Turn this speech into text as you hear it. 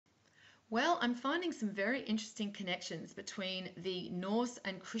Well, I'm finding some very interesting connections between the Norse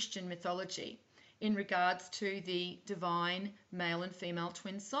and Christian mythology in regards to the divine male and female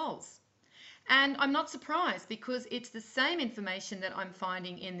twin souls. And I'm not surprised because it's the same information that I'm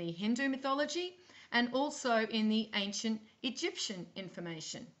finding in the Hindu mythology and also in the ancient Egyptian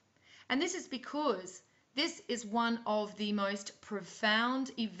information. And this is because this is one of the most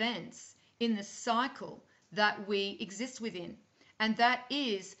profound events in the cycle that we exist within, and that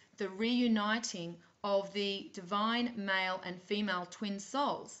is the reuniting of the divine male and female twin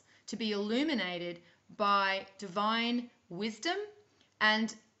souls to be illuminated by divine wisdom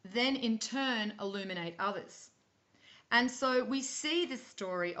and then in turn illuminate others. And so we see this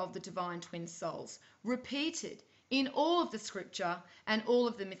story of the divine twin souls repeated in all of the scripture and all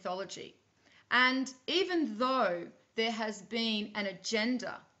of the mythology. And even though there has been an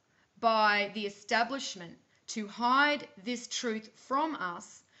agenda by the establishment to hide this truth from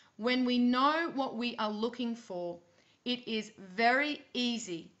us, when we know what we are looking for, it is very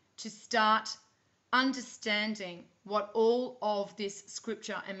easy to start understanding what all of this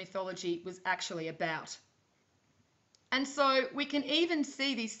scripture and mythology was actually about. And so we can even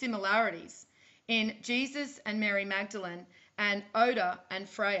see these similarities in Jesus and Mary Magdalene and Oda and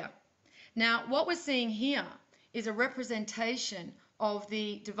Freya. Now, what we're seeing here is a representation of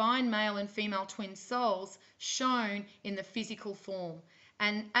the divine male and female twin souls shown in the physical form.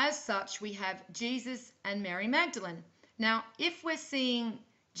 And as such, we have Jesus and Mary Magdalene. Now, if we're seeing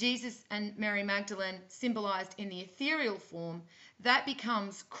Jesus and Mary Magdalene symbolized in the ethereal form, that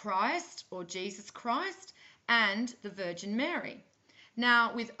becomes Christ or Jesus Christ and the Virgin Mary.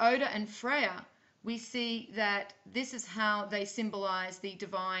 Now, with Oda and Freya, we see that this is how they symbolize the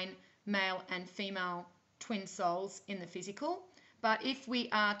divine male and female twin souls in the physical. But if we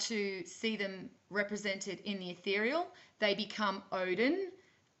are to see them represented in the ethereal, they become Odin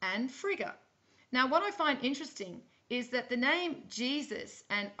and Frigga. Now, what I find interesting is that the name Jesus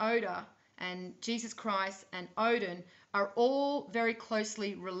and Oda and Jesus Christ and Odin are all very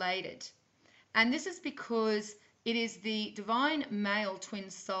closely related. And this is because it is the divine male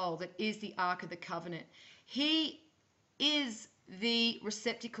twin soul that is the Ark of the Covenant. He is the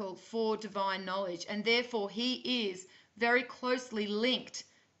receptacle for divine knowledge, and therefore he is very closely linked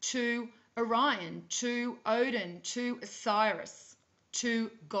to Orion, to Odin, to Osiris, to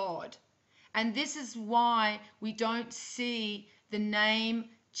God. And this is why we don't see the name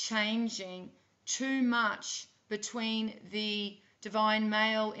changing too much between the divine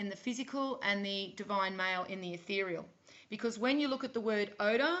male in the physical and the divine male in the ethereal. Because when you look at the word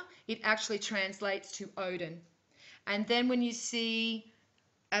Oda, it actually translates to Odin. And then when you see,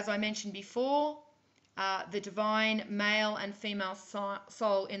 as I mentioned before, the divine male and female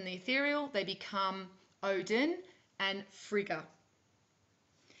soul in the ethereal, they become Odin and Frigga.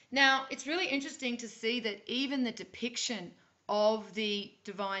 Now, it's really interesting to see that even the depiction of the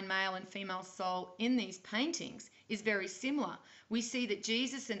divine male and female soul in these paintings is very similar. We see that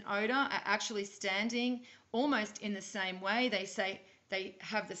Jesus and Oda are actually standing almost in the same way. They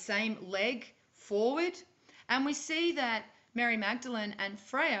have the same leg forward. And we see that Mary Magdalene and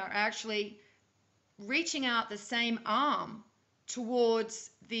Freya are actually reaching out the same arm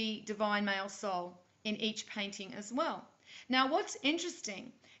towards the divine male soul in each painting as well. Now, what's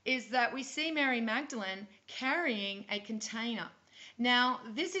interesting is that we see Mary Magdalene carrying a container. Now,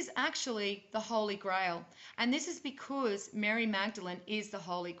 this is actually the Holy Grail, and this is because Mary Magdalene is the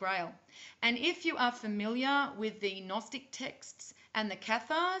Holy Grail. And if you are familiar with the Gnostic texts and the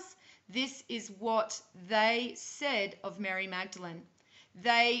Cathars, this is what they said of Mary Magdalene.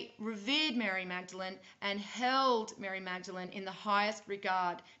 They revered Mary Magdalene and held Mary Magdalene in the highest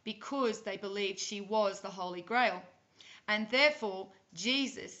regard because they believed she was the Holy Grail. And therefore,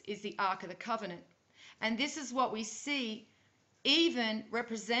 Jesus is the Ark of the Covenant. And this is what we see even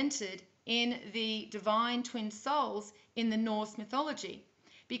represented in the divine twin souls in the Norse mythology.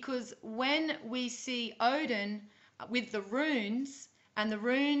 Because when we see Odin with the runes, and the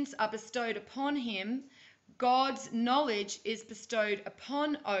runes are bestowed upon him, God's knowledge is bestowed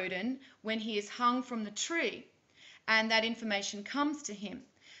upon Odin when he is hung from the tree, and that information comes to him.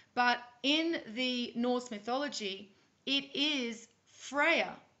 But in the Norse mythology, it is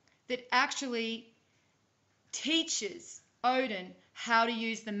Freya that actually teaches Odin how to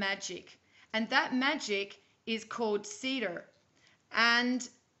use the magic. And that magic is called cedar. And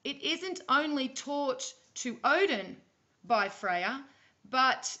it isn't only taught to Odin by Freya,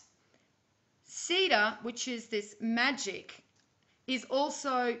 but cedar, which is this magic, is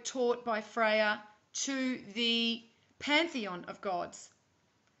also taught by Freya to the pantheon of gods.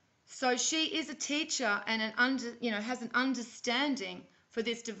 So she is a teacher and has an understanding for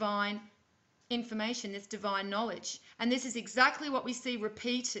this divine information, this divine knowledge. And this is exactly what we see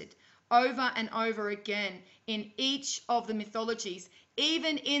repeated over and over again in each of the mythologies,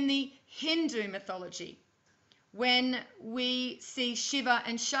 even in the Hindu mythology, when we see Shiva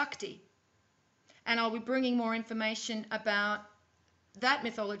and Shakti. And I'll be bringing more information about that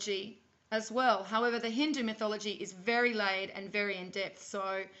mythology as well. However, the Hindu mythology is very laid and very in depth.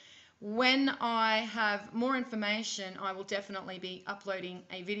 So when I have more information, I will definitely be uploading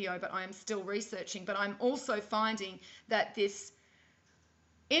a video, but I am still researching. But I'm also finding that this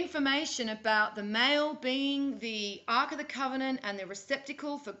information about the male being the Ark of the Covenant and the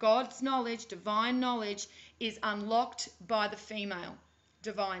receptacle for God's knowledge, divine knowledge, is unlocked by the female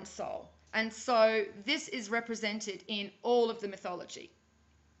divine soul. And so this is represented in all of the mythology.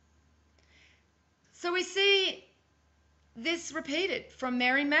 So we see this repeated from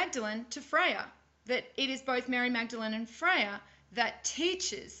Mary Magdalene to Freya, that it is both Mary Magdalene and Freya that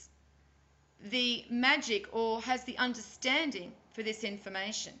teaches the magic or has the understanding for this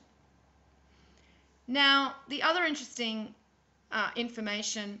information. Now, the other interesting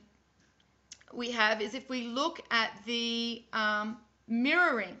information we have is if we look at the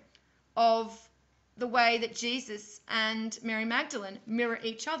mirroring of the way that Jesus and Mary Magdalene mirror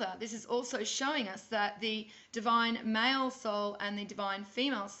each other. This is also showing us that the divine male soul and the divine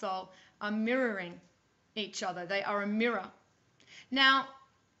female soul are mirroring each other. They are a mirror. Now,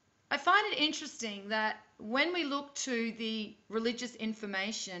 I find it interesting that when we look to the religious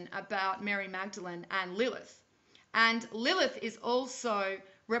information about Mary Magdalene and Lilith is also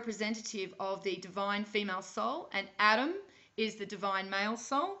representative of the divine female soul, and Adam is the divine male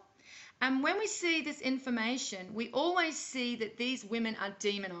soul. And when we see this information, we always see that these women are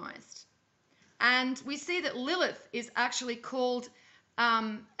demonized. And we see that Lilith is actually called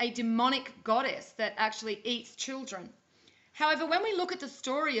a demonic goddess that actually eats children. However, when we look at the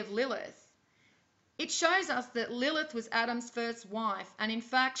story of Lilith, it shows us that Lilith was Adam's first wife. And in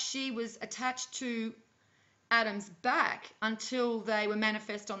fact, she was attached to Adam's back until they were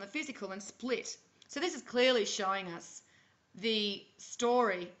manifest on the physical and split. So this is clearly showing us the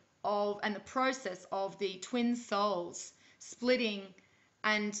story of and the process of the twin souls splitting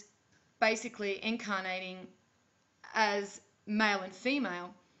and basically incarnating as male and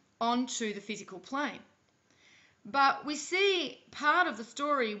female onto the physical plane. But we see part of the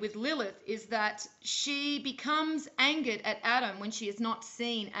story with Lilith is that she becomes angered at Adam when she is not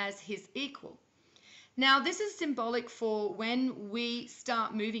seen as his equal. Now, this is symbolic for when we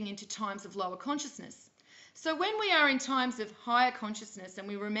start moving into times of lower consciousness. So when we are in times of higher consciousness and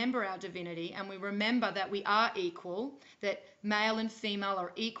we remember our divinity and we remember that we are equal, that male and female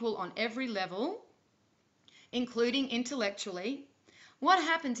are equal on every level, including intellectually, what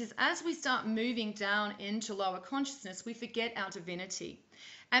happens is as we start moving down into lower consciousness, we forget our divinity.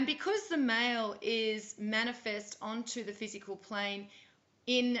 And because the male is manifest onto the physical plane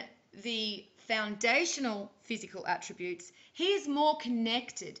in the foundational physical attributes, he is more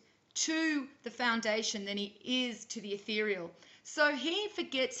connected to the foundation than he is to the ethereal. So he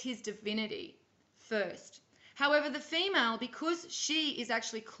forgets his divinity first. However, the female, because she is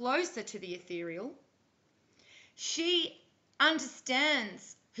actually closer to the ethereal, she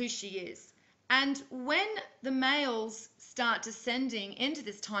understands who she is. And when the males start descending into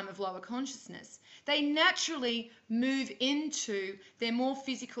this time of lower consciousness, they naturally move into their more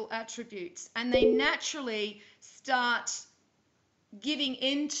physical attributes and they naturally start giving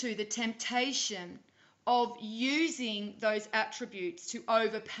into the temptation of using those attributes to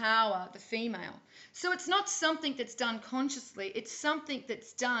overpower the female. So it's not something that's done consciously, it's something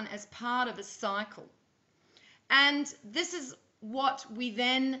that's done as part of a cycle. And this is what we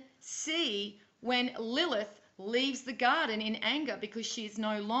then see when Lilith leaves the garden in anger because she is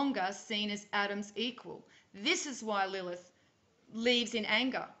no longer seen as Adam's equal. This is why Lilith leaves in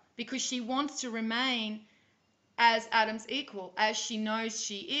anger, because she wants to remain as Adam's equal, as she knows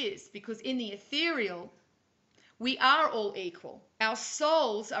she is, because in the ethereal, we are all equal. Our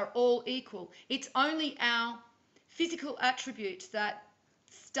souls are all equal. It's only our physical attributes that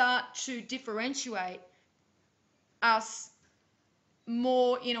start to differentiate us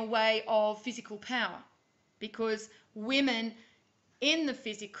more in a way of physical power, because women in the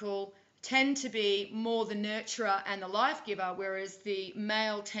physical tend to be more the nurturer and the life giver, whereas the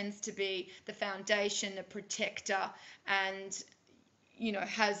male tends to be the foundation, the protector, and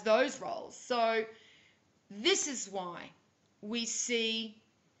has those roles. So this is why we see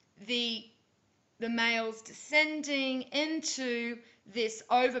the males descending into this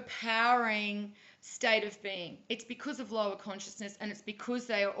overpowering state of being. It's because of lower consciousness, and it's because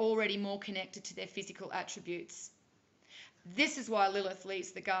they are already more connected to their physical attributes. This is why Lilith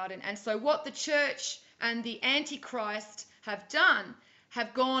leaves the garden. And so what the church and the Antichrist have done,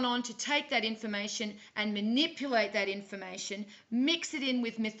 have gone on to take that information and manipulate that information, mix it in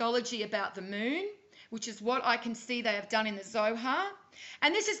with mythology about the moon, which is what I can see they have done in the Zohar.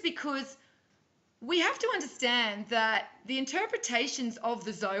 And this is because we have to understand that the interpretations of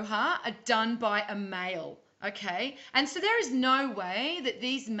the Zohar are done by a male, okay? And so there is no way that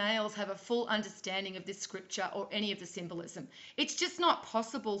these males have a full understanding of this scripture or any of the symbolism. It's just not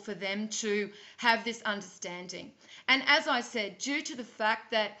possible for them to have this understanding. And as I said, due to the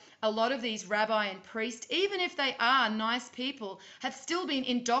fact that a lot of these rabbi and priests, even if they are nice people, have still been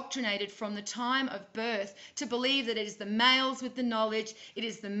indoctrinated from the time of birth to believe that it is the males with the knowledge, it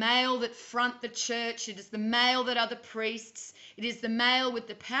is the male that front the church, it is the male that are the priests, it is the male with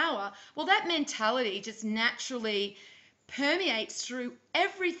the power. Well, that mentality just naturally permeates through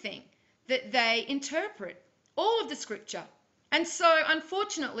everything that they interpret, all of the scripture. And so,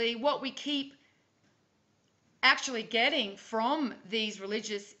 unfortunately, what we keep actually getting from these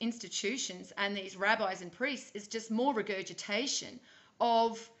religious institutions and these rabbis and priests is just more regurgitation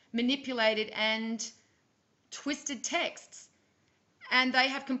of manipulated and twisted texts. And they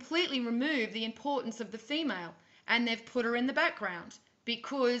have completely removed the importance of the female, and they've put her in the background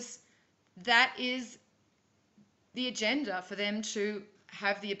because that is the agenda for them to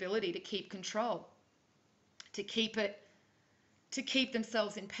have the ability to keep control, to keep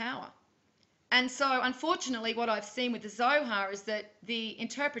themselves in power. And so, unfortunately, what I've seen with the Zohar is that the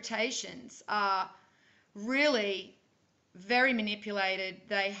interpretations are really very manipulated.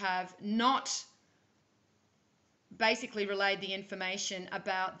 They have not basically relayed the information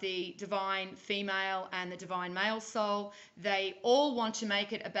about the divine female and the divine male soul. They all want to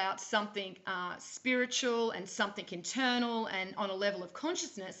make it about something spiritual and something internal and on a level of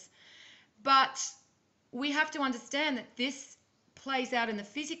consciousness. But we have to understand that this plays out in the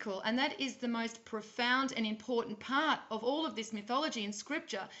physical, and that is the most profound and important part of all of this mythology and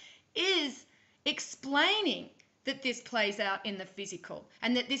scripture, is explaining that this plays out in the physical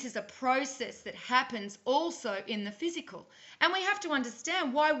and that this is a process that happens also in the physical. And we have to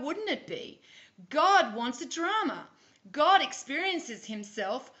understand, why wouldn't it be? God wants a drama. God experiences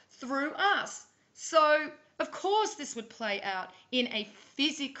himself through us. So, of course, this would play out in a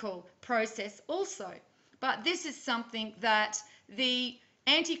physical process also. But this is something that the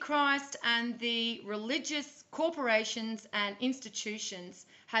Antichrist and the religious corporations and institutions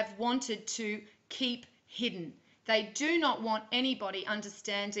have wanted to keep hidden. They do not want anybody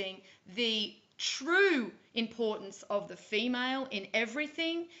understanding the true importance of the female in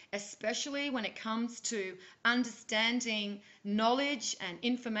everything, especially when it comes to understanding knowledge and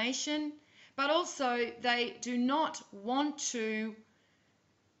information. But also, they do not want to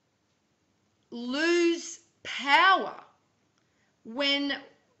lose power when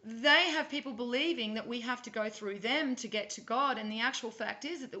they have people believing that we have to go through them to get to God. And the actual fact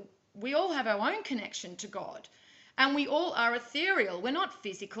is that we all have our own connection to God, and we all are ethereal. We're not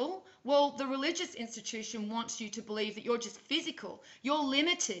physical. Well, the religious institution wants you to believe that you're just physical, you're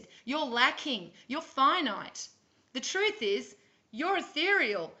limited, you're lacking, you're finite. The truth is, you're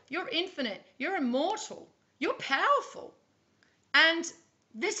ethereal, you're infinite, you're immortal, you're powerful. And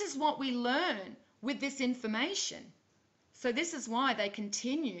this is what we learn with this information. So this is why they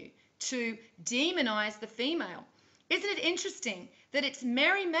continue to demonize the female. Isn't it interesting that it's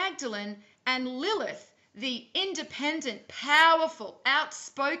Mary Magdalene and Lilith, the independent, powerful,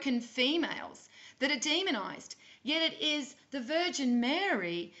 outspoken females, that are demonized? Yet it is the Virgin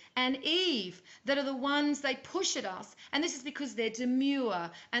Mary and Eve that are the ones they push at us. And this is because they're demure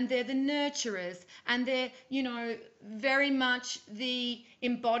and they're the nurturers and they're, very much the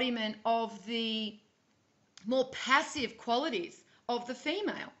embodiment of the more passive qualities of the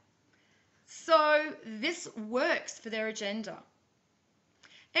female. So this works for their agenda.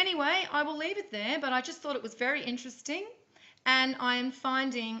 Anyway, I will leave it there, but I just thought it was very interesting, and I am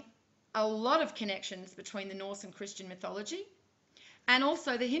finding a lot of connections between the Norse and Christian mythology and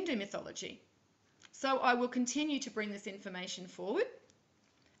also the Hindu mythology. So I will continue to bring this information forward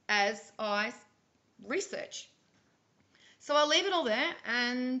as I research. So I'll leave it all there,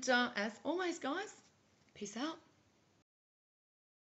 and as always, guys, peace out.